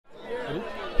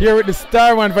here with the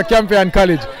star man for Campion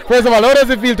College. First of all, how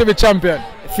does it feel to be champion?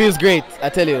 It feels great, I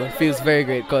tell you. It feels very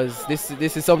great because this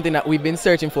is something that we've been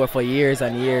searching for years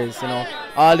and years. You know,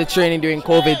 all the training during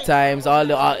COVID times,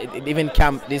 even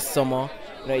camp this summer.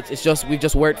 You know, it's just we've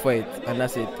just worked for it, and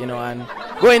that's it. You know, and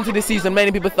going into the season,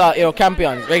 many people thought, you know,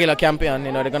 Campion, regular Campion,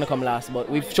 you know, they're gonna come last, but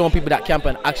we've shown people that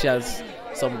Campion actually has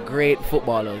some great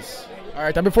footballers. All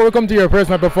right, and before we come to your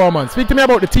personal performance, speak to me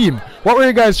about the team. What were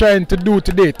you guys trying to do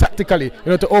today, tactically, you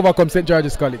know, to overcome St.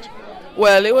 George's College?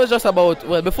 Well, it was just about,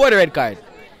 before the red card,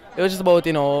 it was just about,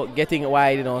 you know, getting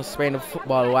wide, you know, spraying the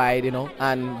football wide, you know,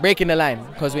 and breaking the line,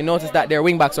 because we noticed that their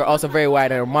wing backs are also very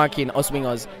wide and are marking us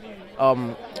wingers,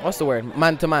 what's the word,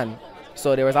 man to man.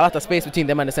 So there was a lot of space between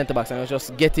them and the centre backs, and it was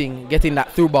just getting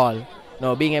that through ball, you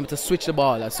know, being able to switch the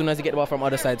ball as soon as you get the ball from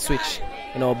other side, switch,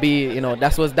 you know,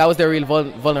 that was their real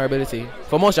vulnerability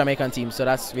for most Jamaican teams. So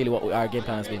that's really what our game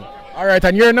plan has been. All right,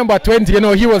 and you're number 20, you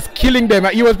know, he was killing them.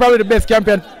 He was probably the best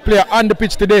Campion player on the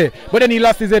pitch today, but then he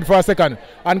lost his head for a second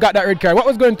and got that red card. What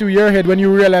was going through your head when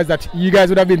you realized that you guys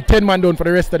would have been 10 man down for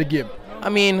the rest of the game? I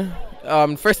mean,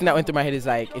 first thing that went through my head is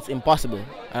like, it's impossible.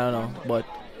 I don't know, but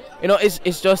you know,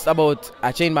 it's just about,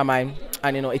 I changed my mind,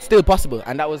 and you know, it's still possible,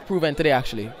 and that was proven today.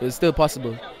 Actually, it was still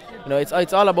possible. You know,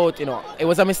 it's all about, you know, it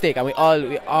was a mistake, and we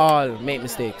all make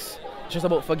mistakes. It's just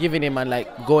about forgiving him and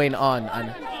like going on.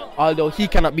 And although he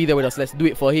cannot be there with us, let's do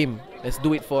it for him. Let's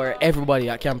do it for everybody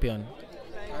at Campion.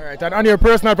 All right, and on your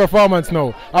personal performance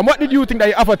now, what did you think that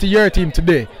you offered to your team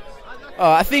today?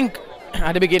 I think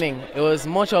at the beginning it was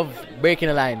much of breaking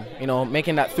the line, you know,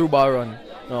 making that through ball run.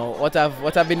 You know, what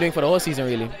I've been doing for the whole season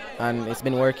really, and it's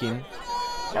been working.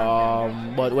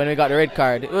 But when we got the red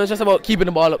card, it was just about keeping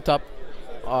the ball up top.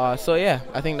 So yeah,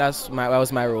 I think that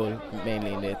was my role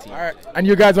mainly in the team. All right, and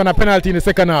you guys won a penalty in the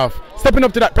second half. Stepping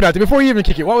up to that penalty, before you even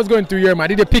kick it, what was going through your mind?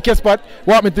 Did you pick your spot?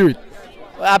 Walk me through it.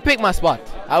 Well, I pick my spot.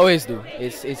 I always do.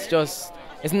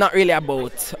 It's not really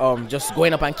about just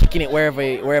going up and kicking it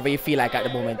wherever you feel like at the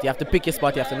moment. You have to pick your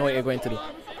spot. You have to know what you're going to do.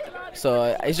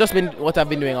 So it's just been what I've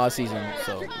been doing all season.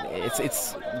 So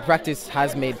it's practice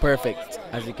has made perfect,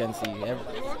 as you can see.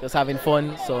 Just having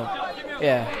fun. So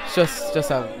yeah,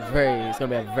 it's gonna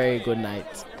be a very good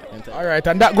night. All right,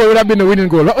 and that goal would have been the winning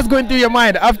goal. What was going through your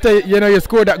mind after you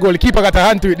scored that goal? The keeper got a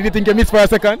hand to it. Did you think you missed for a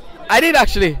second? I did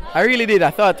actually. I really did.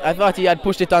 I thought he had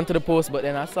pushed it onto the post, but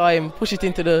then I saw him push it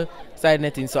into the side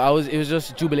netting. So it was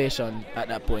just jubilation at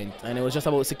that point, and it was just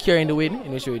about securing the win,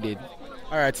 in which we did.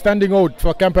 All right, standing out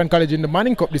for Campion College in the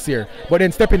Manning Cup this year, but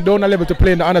then stepping down a level to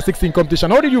play in the Under 16 competition.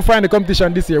 How did you find the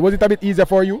competition this year? Was it a bit easier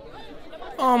for you?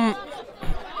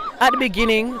 At the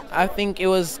beginning, I think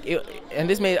and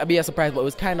this may be a surprise, but it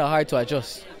was kind of hard to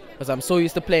adjust because I'm so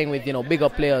used to playing with, you know, bigger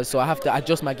players. So I have to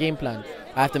adjust my game plan.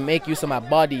 I have to make use of my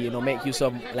body, you know, make use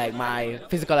of like my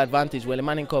physical advantage. Well, in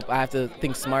Manning Cup, I have to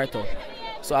think smarter.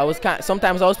 So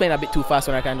sometimes I was playing a bit too fast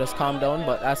when I can just calm down,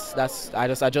 but I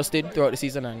just adjusted throughout the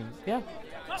season, and yeah.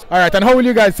 All right, and how will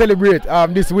you guys celebrate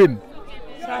this win?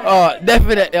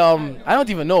 Definitely. I don't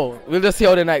even know. We'll just see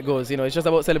how the night goes. You know, it's just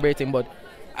about celebrating. But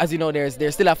as you know, there's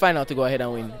still a final to go ahead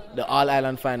and win, the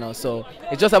All-Island final. So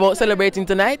it's just about celebrating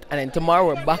tonight, and then tomorrow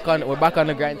we're back on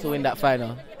the grind to win that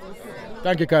final.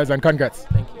 Thank you, guys, and congrats.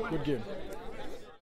 Thank you. Good game.